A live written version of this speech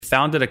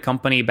founded a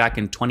company back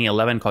in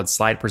 2011 called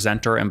Slide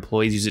Presenter.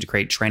 Employees use it to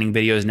create training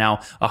videos. Now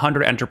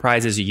 100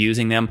 enterprises are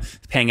using them,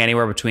 paying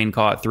anywhere between,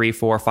 call it 3,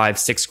 4, 5,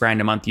 6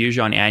 grand a month,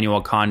 usually on annual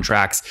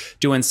contracts,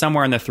 doing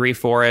somewhere in the 3,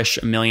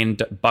 4-ish million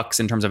bucks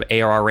in terms of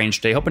ARR range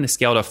today, hoping to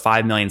scale to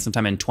 5 million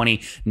sometime in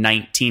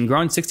 2019,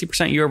 growing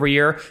 60% year over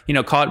year.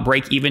 Call it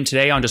break even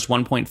today on just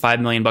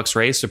 1.5 million bucks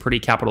raised, so pretty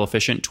capital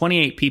efficient.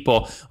 28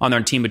 people on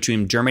their team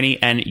between Germany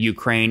and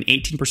Ukraine,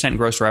 18%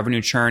 gross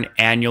revenue churn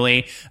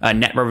annually,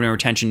 net revenue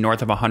retention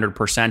north of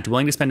 100%,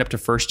 willing to spend up to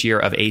first year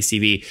of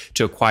ACV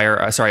to acquire,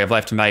 of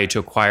lifetime value to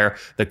acquire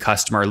the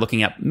customer,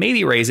 looking at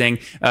maybe raising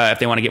if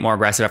they want to get more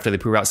aggressive after they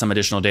prove out some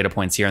additional data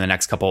points here in the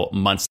next couple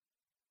months.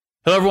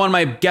 Hello, everyone.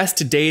 My guest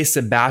today is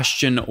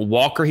Sebastian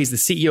Walker. He's the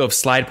CEO of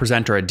Slide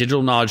Presenter, a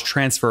digital knowledge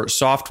transfer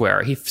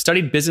software. He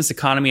studied business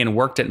economy and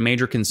worked at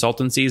major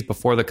consultancies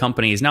before the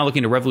company. He's now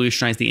looking to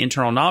revolutionize the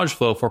internal knowledge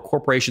flow for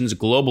corporations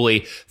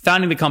globally,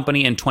 founding the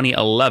company in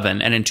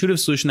 2011, an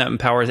intuitive solution that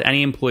empowers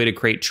any employee to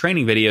create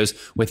training videos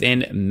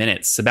within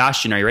minutes.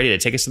 Sebastian, are you ready to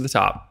take us to the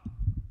top?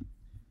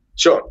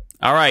 Sure.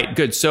 All right,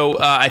 good. So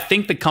I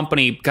think the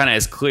company kind of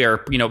is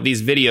clear.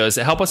 These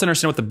videos help us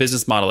understand what the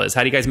business model is.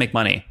 How do you guys make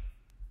money?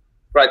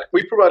 Right.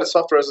 We provide a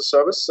software as a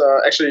service,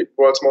 actually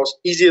world's most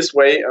easiest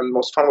way and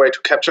most fun way to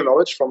capture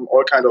knowledge from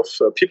all kind of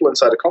people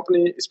inside a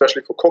company,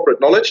 especially for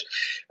corporate knowledge.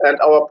 And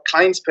our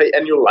clients pay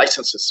annual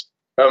licenses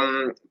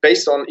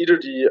based on either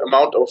the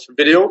amount of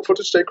video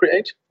footage they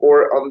create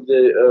or on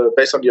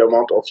based on the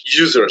amount of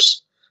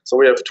users. So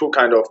we have two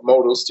kind of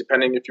models,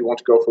 depending if you want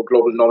to go for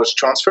global knowledge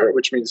transfer,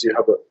 which means you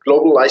have a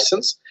global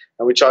license,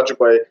 and we charge you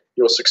by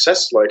your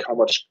success, like how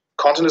much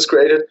content is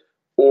created,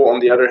 or on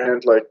the other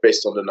hand, like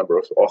based on the number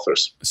of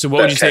authors. So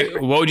what would you say?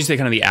 What would you say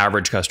kind of the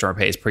average customer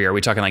pays per year? Are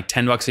we talking like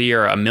 $10 a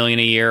year, $1 million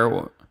a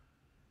year?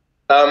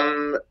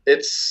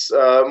 It's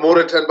more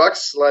than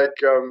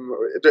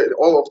 $10.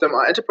 All of them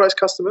are enterprise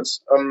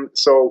customers.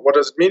 So what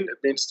does it mean? It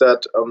means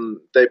that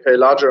they pay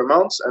larger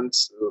amounts, and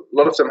a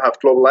lot of them have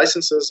global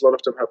licenses. A lot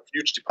of them have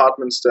huge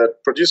departments that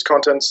produce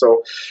content.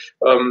 So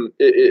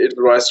it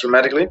varies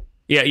dramatically.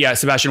 Yeah,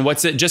 Sebastian,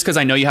 what's it? Just because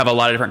I know you have a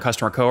lot of different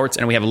customer cohorts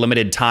and we have a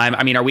limited time.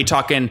 I mean, are we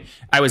talking,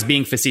 I was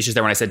being facetious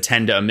there when I said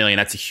 10 to $1 million.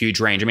 That's a huge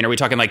range. I mean, are we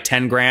talking like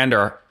 10 grand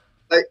or?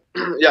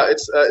 Yeah,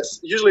 it's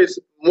usually it's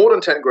more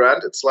than 10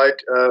 grand. It's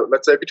like,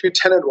 let's say between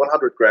 10 and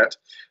 100 grand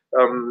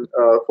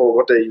for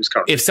what they use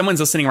currently. If someone's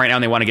listening right now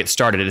and they want to get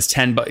started, is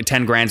 10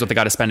 grand what they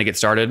got to spend to get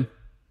started?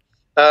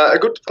 A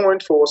good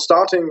point for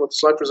starting with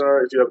Slide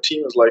Presenter, if you have a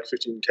team, is like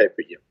 $15K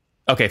per year.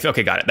 Okay,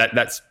 got it.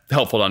 That's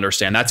helpful to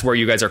understand. That's where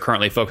you guys are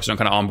currently focused on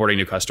kind of onboarding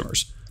new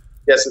customers.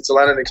 Yes, it's a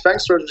land and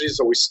expand strategy.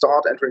 So we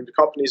start entering the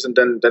companies and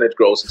then it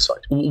grows inside.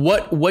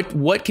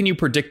 What can you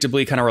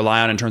predictably kind of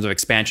rely on in terms of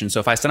expansion? So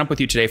if I sign up with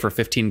you today for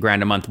 15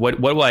 grand a month, what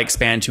will I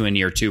expand to in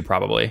year 2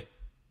 probably?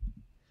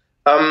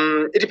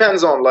 It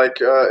depends on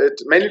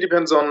it mainly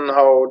depends on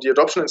how the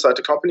adoption inside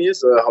the company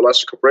is, how large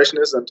the corporation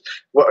is, and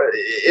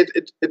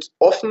it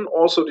often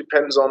also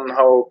depends on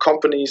how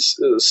companies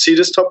see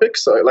this topic.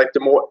 So like the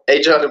more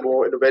agile, the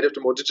more innovative,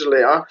 the more digital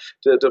they are,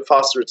 the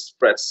faster it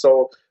spreads.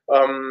 So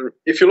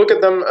if you look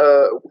at them,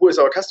 who is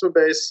our customer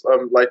base?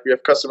 We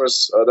have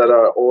customers that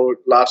are all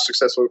large,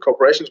 successful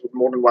corporations with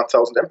more than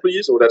 1,000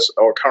 employees, or that's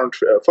our current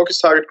focus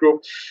target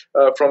group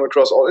from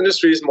across all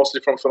industries, mostly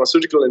from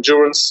pharmaceutical,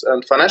 endurance,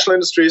 and financial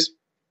industries.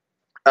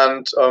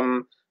 And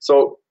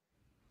so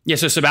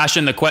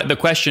Sebastian, the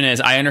question is,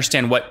 I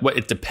understand what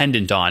it's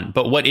dependent on,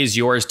 but what is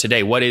yours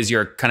today? What is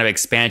your kind of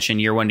expansion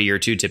year 1 to year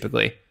 2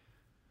 typically?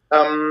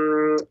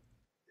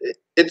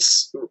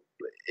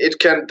 It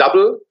can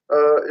double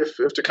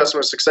if the customer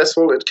is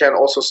successful. It can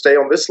also stay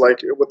on this. Like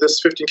with this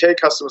 15K,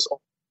 customers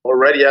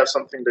already have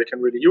something they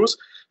can really use.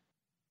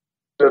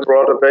 The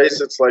broader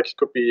base, it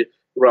could be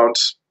around,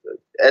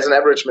 as an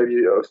average,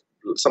 maybe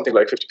something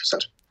like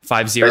 50%.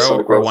 50 or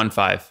 15?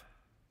 50.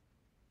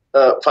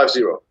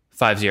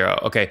 50.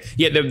 Okay.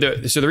 Yeah.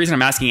 So the reason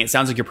I'm asking, it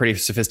sounds like you're pretty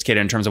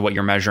sophisticated in terms of what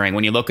you're measuring.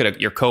 When you look at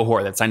your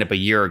cohort that signed up a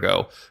year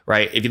ago,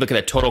 right? If you look at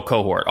that total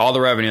cohort, all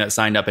the revenue that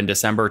signed up in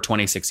December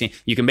 2016,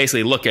 you can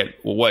basically look at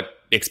what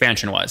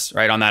expansion was,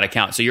 right, on that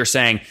account. So you're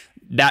saying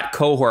that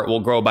cohort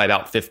will grow by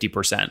about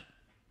 50%.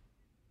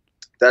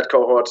 That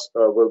cohort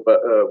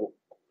will.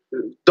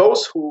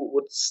 Those who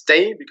would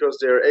stay because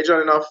they're agile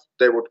enough,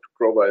 they would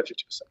grow by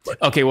 50%. Right?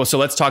 Okay, well, so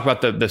let's talk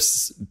about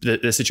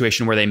the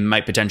situation where they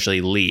might potentially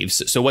leave.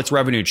 So what's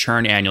revenue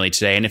churn annually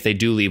today? And if they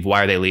do leave,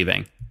 why are they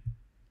leaving?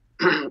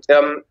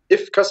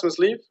 If customers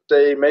leave,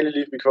 they mainly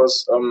leave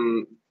because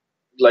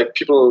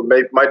people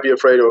might be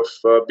afraid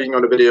of being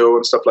on a video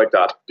and stuff like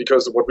that.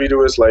 Because what we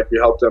do is we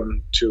help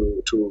them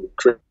to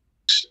create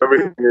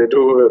everything they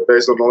do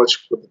based on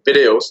knowledge with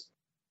videos.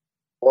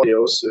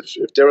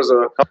 If there is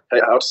a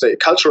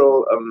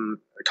cultural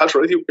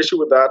issue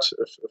with that,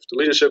 if the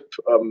leadership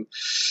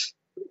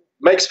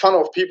makes fun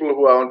of people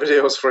who are on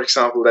videos, for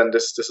example, then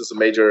this is a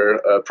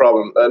major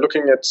problem.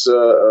 Looking at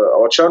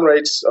our churn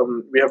rates,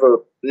 we have a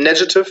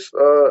negative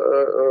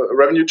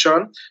revenue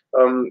churn,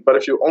 but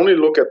if you only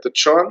look at the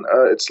churn,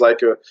 it's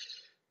like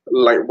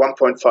like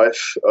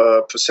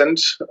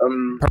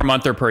 1.5% per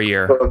month or per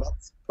year?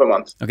 Per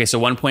month. Okay, so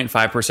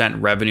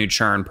 1.5% revenue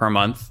churn per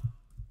month.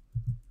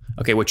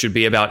 Okay, which would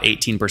be about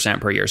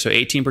 18% per year. So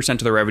 18% of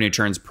the revenue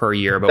churns per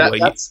year. But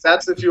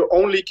that's if you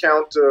only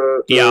count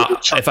the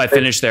if I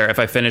finish there,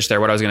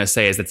 what I was going to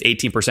say is that's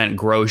 18%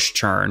 gross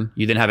churn.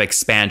 You then have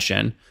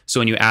expansion. So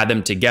when you add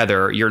them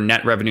together, your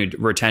net revenue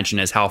retention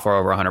is how far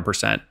over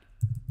 100%?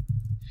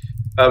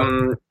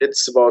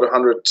 It's about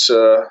 100.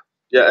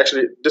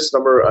 Actually, this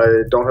number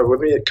I don't have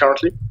with me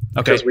currently.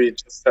 Okay. Because we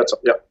just had some.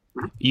 Yeah.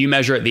 Mm-hmm. You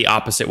measure it the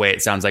opposite way,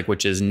 it sounds like,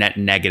 which is net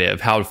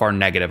negative. How far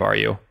negative are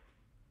you?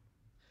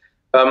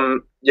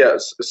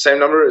 Yes, same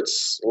number.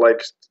 It's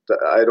like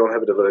I don't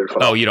have it available.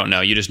 Oh, you don't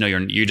know. You just know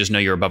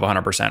you're above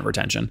 100%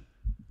 retention.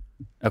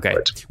 Okay.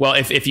 Right. Well,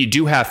 if you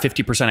do have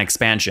 50%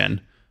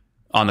 expansion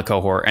on the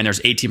cohort and there's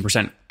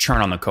 18%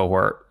 churn on the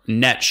cohort,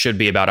 net should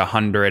be about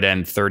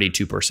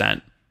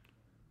 132%.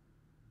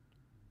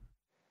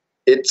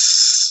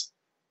 It's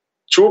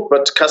true,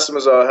 but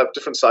customers have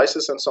different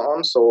sizes and so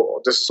on.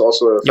 So this is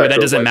also a factor. But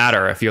that doesn't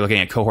matter if you're looking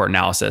at cohort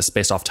analysis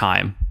based off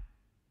time.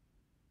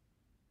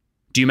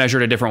 Do you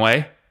measure it a different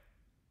way?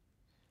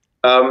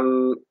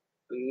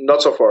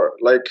 Not so far.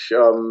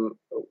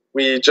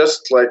 We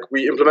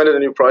implemented a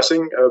new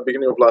pricing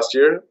beginning of last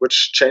year,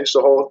 which changed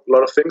a whole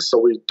lot of things. So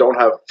we don't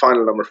have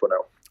final number for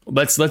now.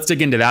 Let's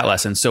dig into that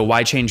lesson. So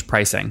why change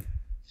pricing?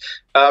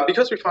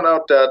 Because we found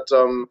out that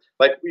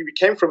we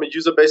came from a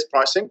user-based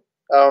pricing,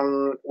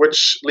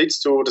 which leads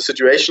to the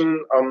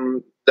situation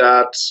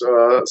that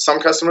some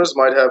customers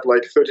might have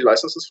 30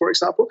 licenses, for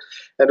example,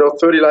 and those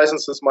 30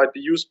 licenses might be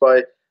used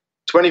by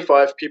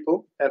 25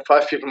 people and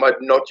 5 people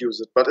might not use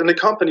it. But in the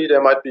company,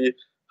 there might be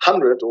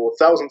 100 or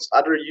thousands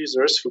other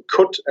users who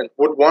could and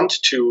would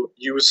want to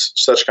use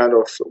such kind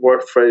of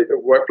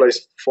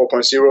Workplace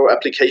 4.0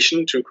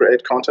 application to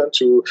create content,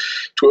 to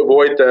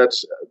avoid that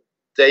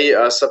they,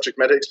 as subject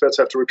matter experts,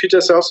 have to repeat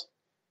themselves,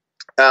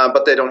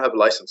 but they don't have a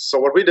license. So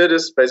what we did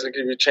is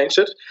basically we changed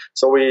it.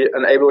 So we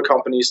enable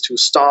companies to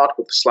start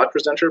with the slide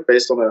presenter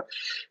based on a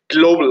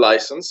global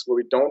license where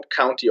we don't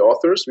count the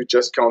authors. We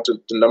just counted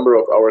the number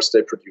of hours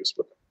they produce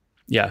with them.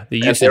 Yeah, the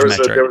usage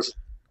metric.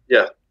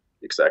 Yeah,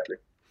 exactly.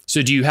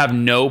 So do you have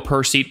no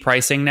per seat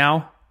pricing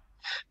now?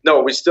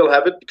 No, we still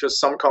have it because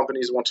some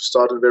companies want to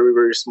start in very,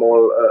 very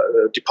small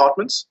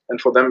departments. And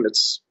for them,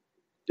 it's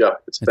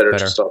better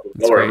to start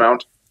with a lower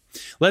amount.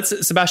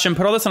 Sebastian,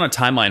 put all this on a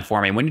timeline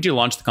for me. When did you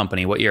launch the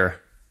company? What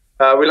year?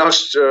 We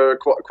launched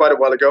quite a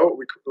while ago.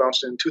 We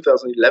launched in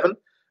 2011.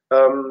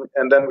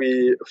 And then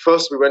we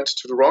went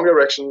to the wrong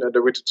direction and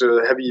we did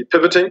heavy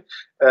pivoting.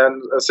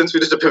 And since we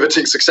did the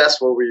pivoting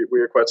successful, we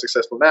are quite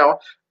successful now.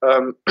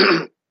 We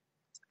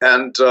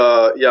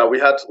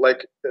had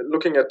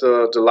looking at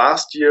the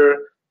last year,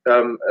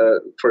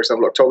 for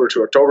example, October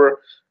to October,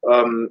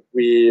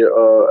 we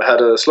had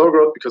a slow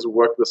growth because we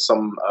worked with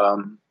some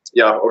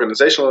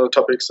organizational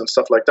topics and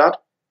stuff like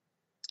that.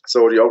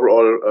 So the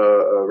overall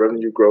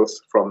revenue growth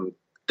from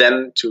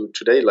then to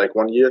today,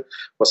 1 year,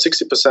 was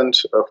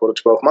 60% for the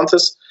 12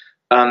 months.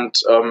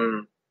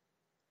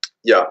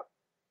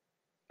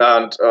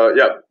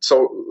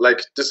 So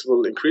this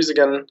will increase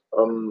again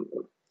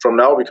from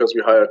now because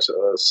we hired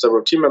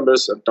several team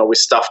members and now we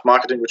staffed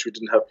marketing, which we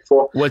didn't have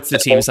before. What's the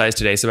team size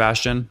today,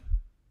 Sebastian?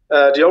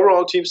 The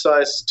overall team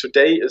size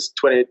today is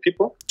 28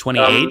 people.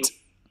 28?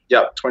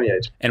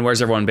 28. And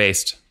where's everyone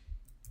based?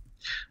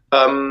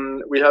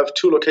 We have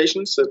 2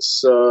 locations.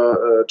 It's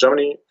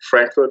Germany,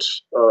 Frankfurt,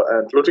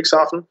 and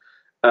Ludwigshafen.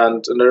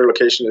 And another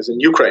location is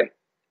in Ukraine,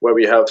 where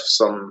we have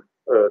some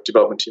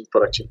development team,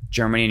 product team.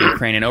 Germany and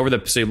Ukraine. And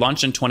so you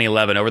launched in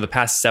 2011. Over the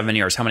past 7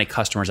 years, how many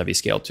customers have you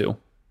scaled to?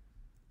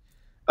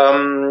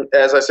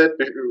 As I said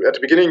at the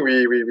beginning,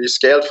 we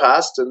scaled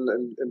fast in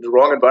the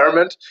wrong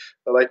environment.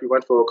 We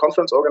went for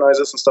conference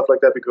organizers and stuff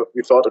like that because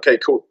we thought, okay,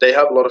 cool, they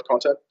have a lot of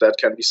content that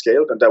can be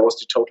scaled, and that was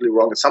the totally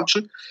wrong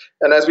assumption.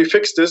 And as we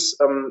fixed this,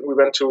 we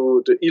went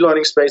to the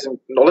e-learning space and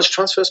knowledge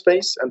transfer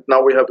space, and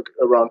now we have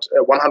around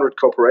 100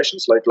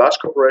 corporations, large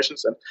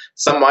corporations, and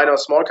some minor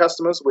small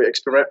customers. We're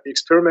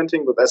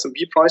experimenting with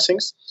SMB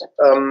pricings,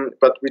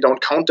 but we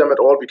don't count them at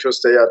all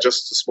because they are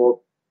just a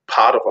small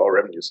part of our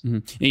revenues.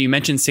 Mm-hmm. You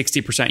mentioned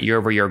 60%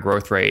 year-over-year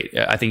growth rate.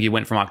 I think you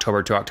went from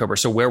October to October.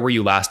 So where were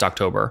you last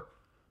October?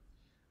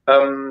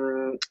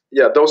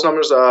 Those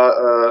numbers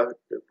are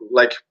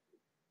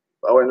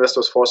our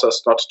investors force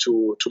us not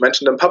to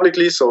mention them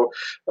publicly. So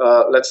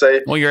let's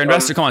say... Well, your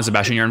investor, come on,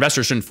 Sebastian. Your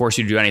investors shouldn't force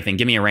you to do anything.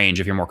 Give me a range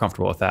if you're more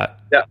comfortable with that.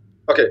 Yeah.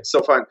 Okay.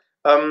 So fine.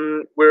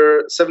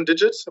 We're 7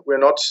 digits. We're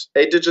not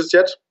 8 digits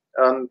yet.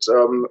 And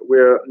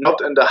we're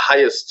not in the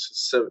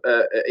highest 7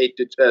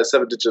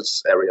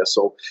 digits area.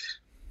 So,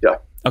 yeah.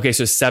 Okay,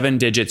 so 7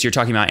 digits. You're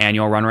talking about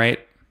annual run rate?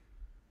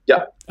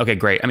 Yeah. Okay,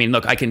 great. I mean,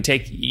 look, I can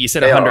take. You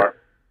said 100.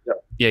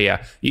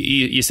 Yeah.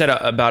 You said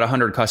about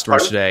 100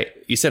 customers today.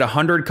 You said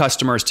 100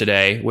 customers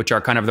today, which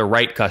are kind of the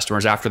right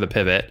customers after the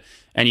pivot.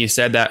 And you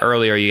said that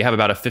earlier, you have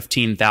about a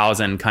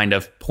 15,000 kind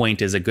of point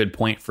is a good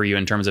point for you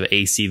in terms of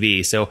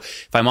ACV. So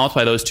if I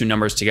multiply those two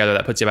numbers together,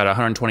 that puts you about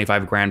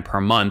 125 grand per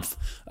month,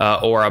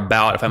 or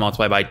about, if I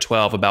multiply by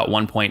 12, about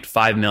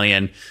 1.5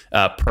 million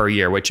per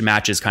year, which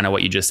matches kind of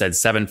what you just said,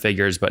 7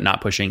 figures, but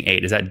not pushing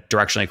 8. Is that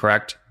directionally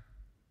correct?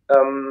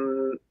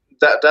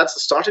 That's the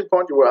starting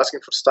point. You were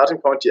asking for the starting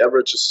point. The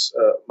average is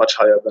much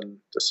higher than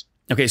this.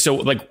 Okay, so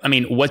like, I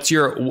mean, what's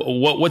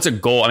a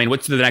goal? I mean,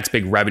 what's the next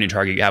big revenue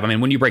target you have? I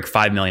mean, when you break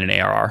 5 million in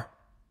ARR,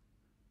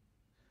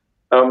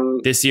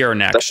 this year or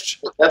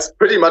next? That's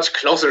pretty much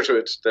closer to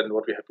it than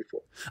what we had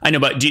before. I know,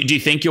 but do you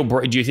think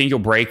you'll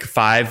break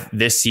 5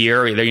 this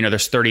year? You know,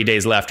 there's 30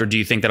 days left, or do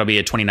you think that'll be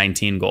a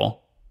 2019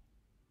 goal?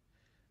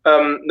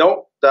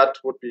 No, that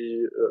would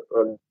be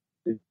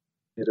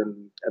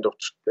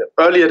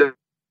earlier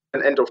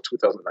than end of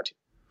 2019.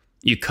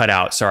 You cut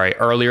out. Sorry,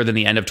 earlier than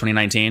the end of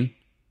 2019.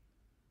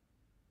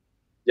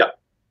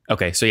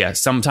 Okay, so yeah,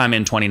 sometime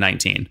in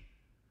 2019.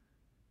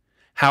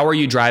 How are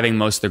you driving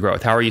most of the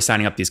growth? How are you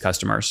signing up these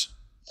customers?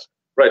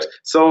 Right.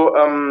 So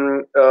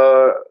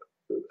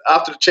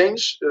after the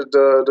change,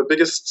 the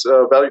biggest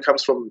value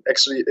comes from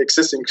actually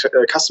existing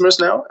customers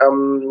now.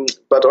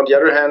 But on the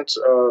other hand,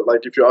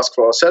 like if you ask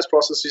for our sales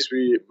processes,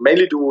 we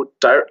mainly do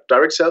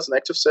direct sales and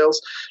active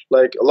sales,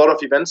 like a lot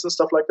of events and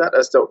stuff like that,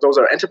 as those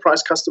are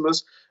enterprise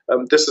customers.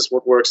 This is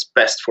what works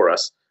best for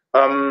us.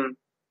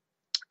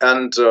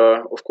 And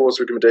of course,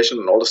 recommendation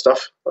and all the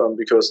stuff,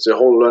 because the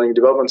whole learning and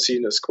development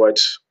scene is quite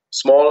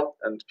small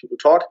and people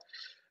talk.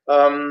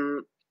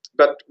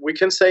 But we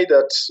can say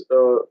that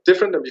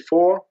different than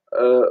before,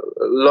 a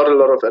lot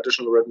of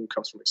additional revenue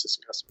comes from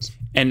existing customers.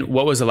 And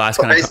what was the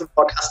last based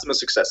on customer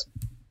success?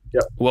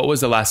 Yeah. What was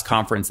the last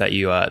conference that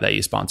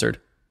you sponsored?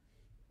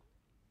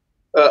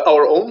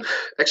 Our own.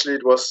 Actually,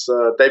 it was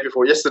day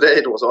before yesterday.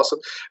 It was awesome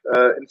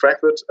in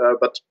Frankfurt.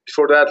 But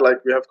before that,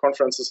 like we have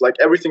conferences, like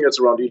everything that's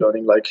around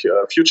e-learning, like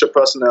Future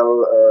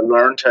Personnel,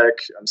 LearnTech,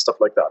 and stuff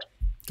like that.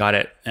 Got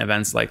it.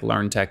 Events like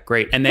LearnTech,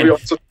 great. And then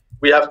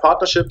we have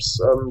partnerships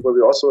where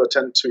we also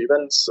attend to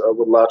events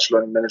with large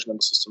learning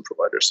management system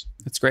providers.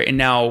 That's great. And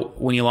now,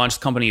 when you launched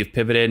the company, you've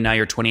pivoted. Now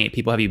you're 28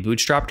 people. Have you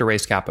bootstrapped or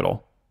raised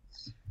capital?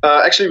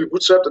 Actually, we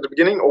bootstrapped at the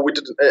beginning, or we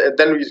did.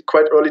 Then we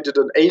quite early did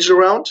an angel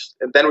round,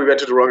 and then we went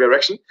to the wrong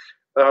direction.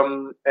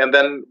 And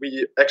then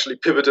we actually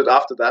pivoted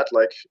after that.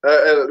 Like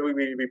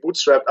we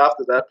bootstrapped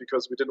after that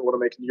because we didn't want to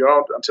make a new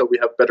round until we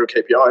have better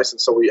KPIs, and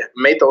so we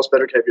made those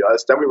better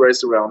KPIs. Then we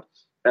raised a round,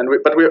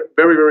 but we're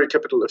very, very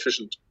capital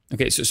efficient.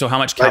 Okay, so how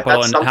much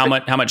capital and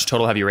how much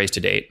total have you raised to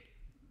date?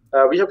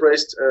 We have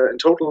raised in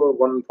total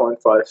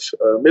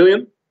 1.5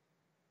 million.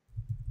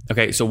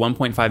 Okay, so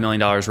 $1.5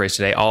 million raised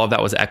today. All of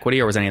that was equity,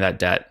 or was any of that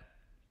debt?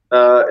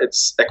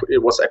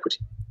 It was equity.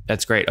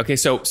 That's great. Okay,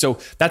 so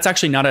that's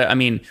actually not I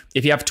mean,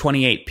 if you have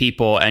 28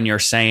 people and you're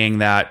saying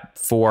that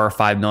 4 or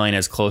 5 million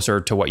is closer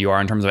to what you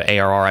are in terms of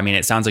ARR, I mean,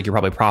 it sounds like you're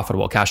probably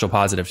profitable, cash flow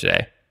positive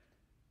today.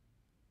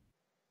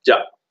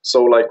 Yeah.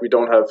 So like we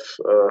don't have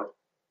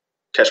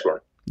cash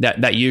burn.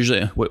 That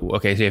usually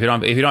okay. So if you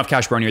don't have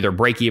cash burn, you're either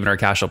break even or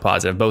cash flow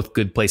positive. Both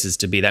good places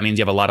to be. That means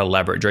you have a lot of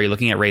leverage. Are you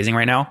looking at raising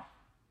right now?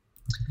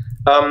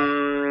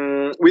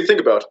 We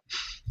think about.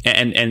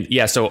 And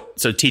yeah, so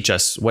teach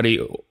us.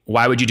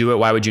 Why would you do it?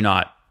 Why would you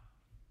not?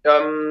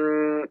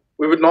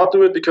 We would not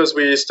do it because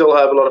we still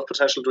have a lot of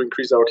potential to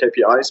increase our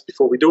KPIs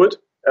before we do it.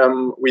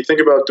 We think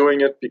about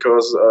doing it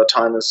because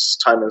time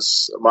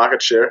is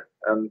market share,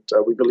 and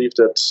we believe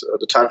that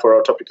the time for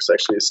our topic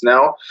is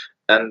now.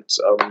 And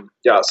so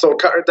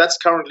that's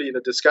currently in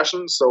a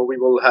discussion. So we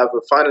will have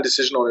a final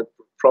decision on it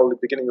probably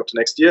beginning of the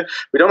next year.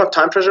 We don't have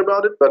time pressure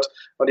about it, but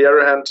on the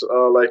other hand,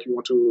 like we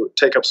want to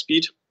take up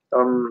speed.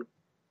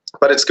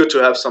 But it's good to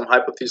have some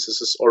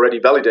hypotheses already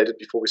validated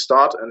before we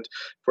start. And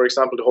for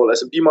example, the whole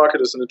SMB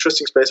market is an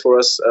interesting space for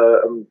us.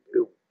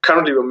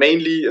 Currently, we're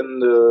mainly in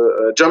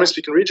the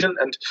German-speaking region,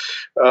 and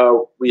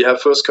we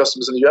have first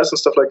customers in the US and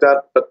stuff like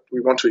that. But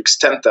we want to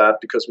extend that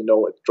because we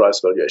know it drives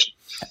valuation.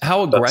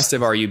 How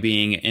aggressive are you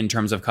being in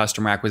terms of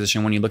customer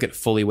acquisition when you look at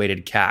fully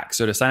weighted CAC?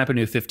 So to sign up a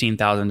new $15,000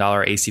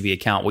 ACV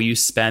account, will you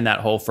spend that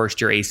whole first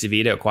year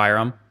ACV to acquire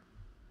them?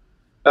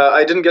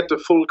 I didn't get the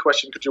full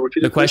question. Could you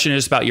repeat it? The question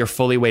is about your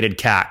fully weighted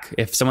CAC.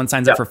 If someone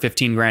signs up for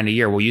 15 grand a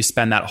year, will you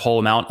spend that whole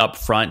amount up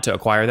front to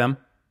acquire them?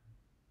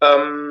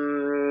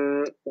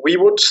 We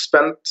would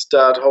spend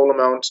that whole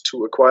amount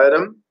to acquire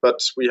them, but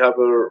we have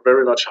a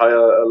very much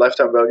higher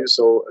lifetime value.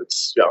 So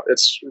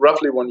it's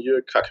roughly 1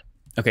 year CAC.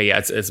 Okay, yeah,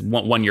 it's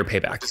 1 year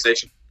payback.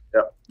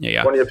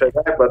 Yeah. 1 year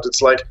payback, but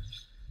it's like,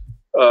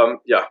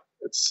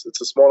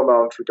 it's a small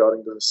amount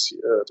regarding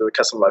the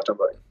customer lifetime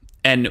value.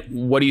 And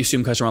what do you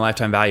assume customer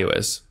lifetime value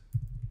is?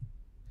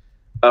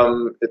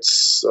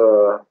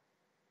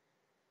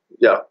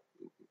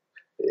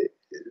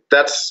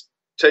 That's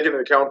taking into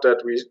account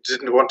that we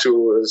didn't want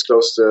to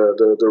disclose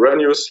the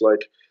revenues.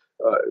 Like,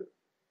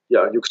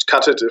 yeah, you could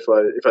cut it if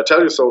I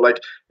tell you so. Like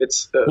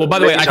it's well. By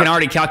the way, I can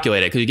already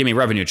calculate it because you give me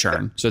revenue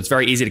churn, so it's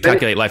very easy to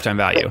calculate lifetime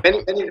value.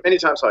 Many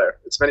times higher.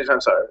 It's many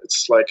times higher.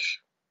 It's like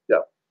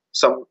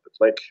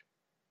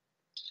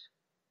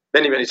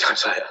many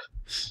times higher.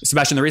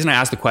 Sebastian, the reason I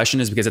asked the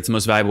question is because it's the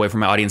most valuable way for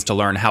my audience to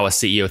learn how a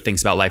CEO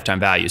thinks about lifetime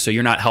value. So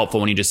you're not helpful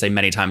when you just say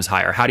many times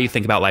higher. How do you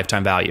think about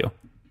lifetime value?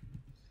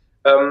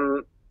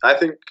 I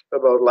think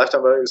about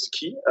lifetime value is the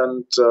key,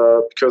 and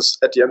because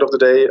at the end of the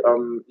day,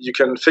 you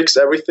can fix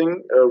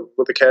everything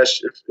with the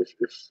cash.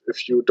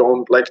 If you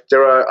don't, like,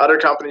 there are other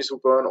companies who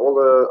burn all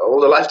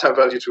the lifetime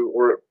value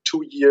or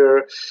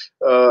 2-year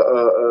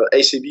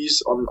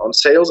ACVs on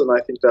sales, and I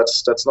think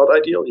that's not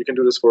ideal. You can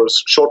do this for a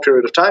short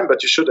period of time,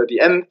 but you should at the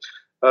end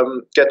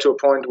get to a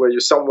point where you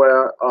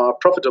somewhere are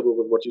profitable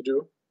with what you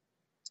do.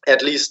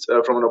 At least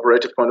from an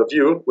operative point of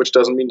view, which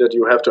doesn't mean that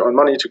you have to earn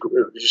money you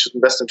should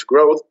invest into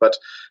growth. But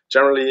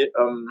generally,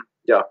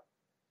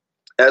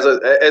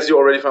 as you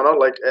already found out,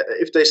 like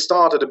if they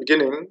start at the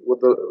beginning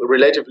with a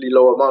relatively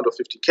low amount of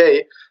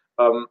 50K,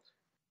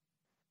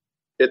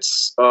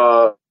 it's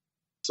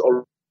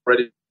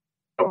already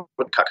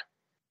cut.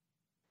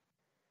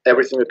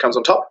 Everything that comes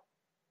on top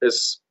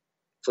is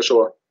for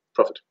sure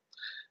profit.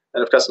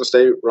 And if customers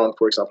stay around,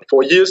 for example,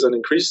 4 years and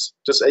increase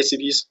just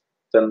ACVs,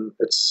 then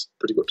it's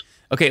pretty good.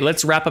 Okay,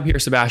 let's wrap up here,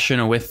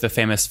 Sebastian, with the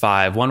famous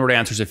 5. One-word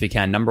answers if you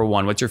can. Number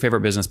 1, what's your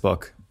favorite business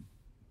book?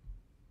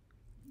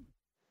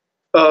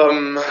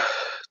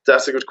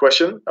 That's a good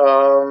question.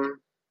 There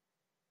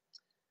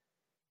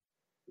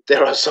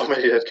are so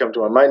many that come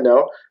to my mind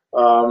now.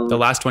 The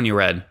last one you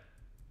read?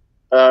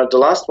 The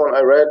last one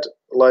I read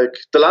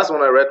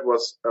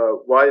was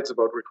Why It's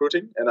About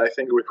Recruiting. And I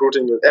think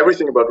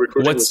everything about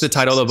recruiting. What's the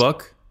title of the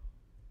book?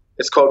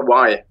 It's called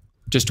Why.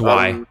 Just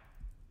Why.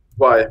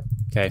 Why?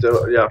 Okay.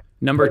 So, yeah.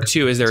 Number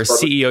 2, is there a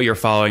CEO you're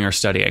following or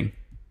studying?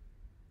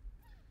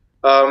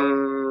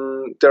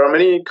 There are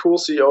many cool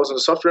CEOs in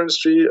the software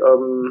industry.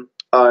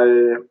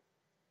 I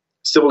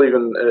still believe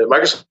in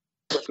Microsoft.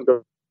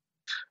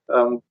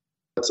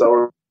 That's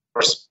our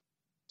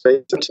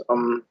space.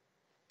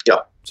 Yeah.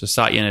 So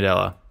Satya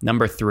Nadella.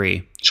 Number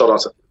 3. Short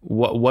answer.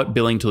 What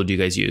billing tool do you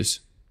guys use?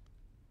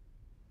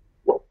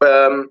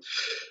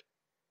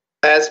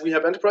 As we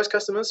have enterprise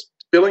customers,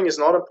 billing is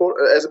not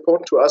as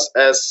important to us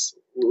as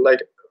like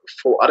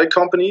for other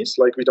companies.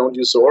 Like we don't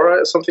use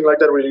Zora or something like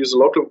that. We use a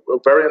local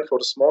variant for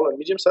the small and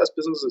medium-sized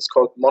businesses. It's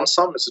called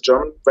Monsum. It's a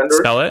German vendor.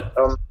 Spell it.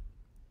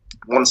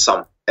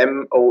 Monsum.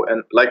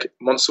 M-O-N, like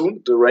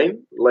monsoon, the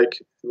rain, like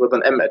with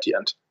an M at the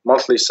end.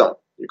 Monthly sum.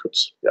 You could,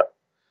 yeah.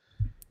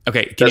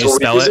 Okay, can you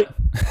spell it?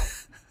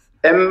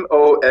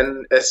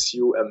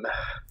 M-O-N-S-U-M.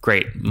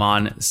 Great.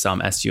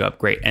 Monsum, S-U-M.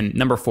 Great. And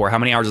number 4, how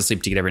many hours of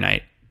sleep do you get every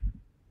night?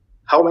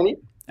 How many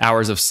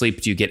hours of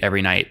sleep do you get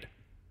every night?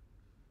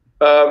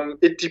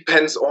 It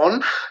depends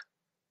on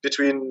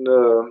between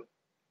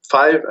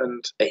 5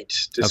 and 8.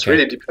 This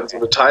really depends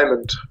on the time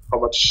and how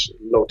much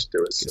load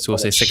there is. So we'll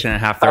say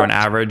 6.5 there on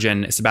average.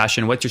 And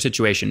Sebastian, what's your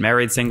situation?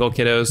 Married, single,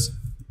 kiddos?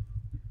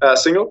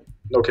 Single,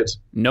 no kids.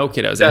 No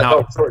kiddos. Yeah, and how?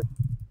 No, sorry.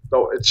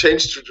 No, it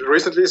changed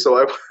recently, so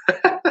I'm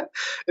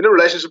in a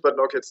relationship, but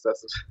no kids.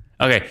 That's it.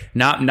 Okay,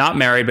 not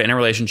married, but in a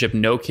relationship,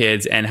 no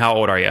kids. And how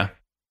old are you?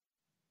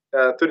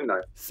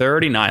 39.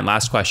 39.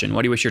 Last question.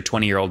 What do you wish your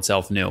 20-year-old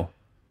self knew?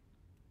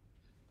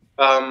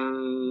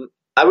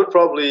 I would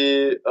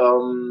probably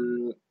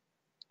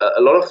a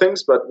lot of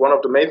things, but one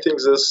of the main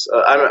things is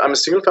I'm a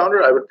single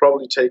founder. I would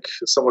probably take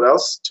someone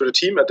else to the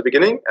team at the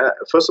beginning.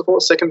 First of all,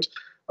 second,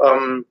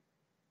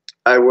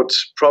 I would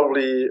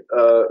probably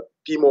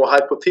be more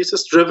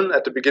hypothesis driven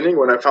at the beginning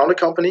when I found a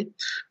company,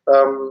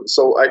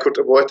 so I could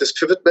avoid this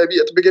pivot maybe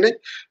at the beginning.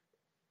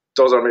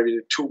 Those are maybe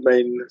the 2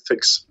 main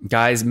things.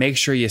 Guys, make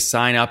sure you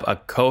sign up. A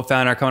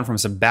co-founder coming from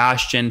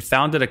Sebastian,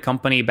 founded a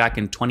company back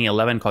in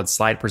 2011 called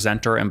Slide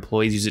Presenter.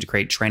 Employees use it to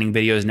create training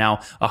videos. Now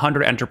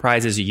 100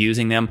 enterprises are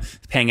using them,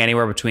 paying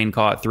anywhere between,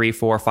 call it 3,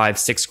 4, 5,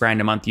 6 grand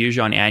a month,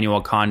 usually on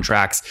annual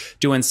contracts,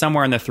 doing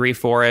somewhere in the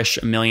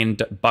 3-4-ish million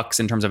bucks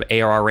in terms of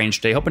ARR range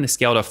today, hoping to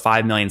scale to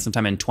 5 million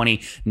sometime in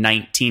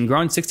 2019,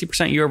 growing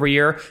 60% year over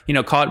year.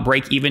 Call it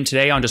break even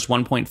today on just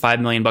 1.5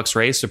 million bucks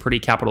raised, so pretty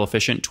capital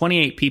efficient.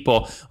 28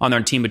 people on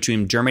their team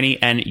between Germany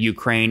and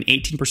Ukraine,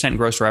 18%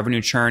 gross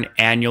revenue churn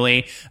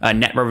annually,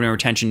 net revenue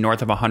retention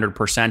north of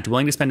 100%,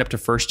 willing to spend up to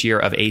first year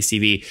of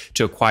ACV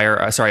to acquire,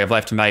 of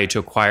lifetime value to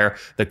acquire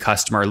the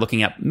customer,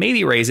 looking at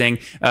maybe raising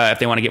if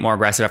they want to get more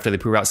aggressive after they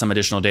prove out some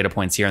additional data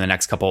points here in the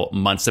next couple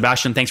months.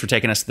 Sebastian, thanks for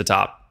taking us to the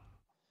top.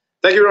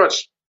 Thank you very much.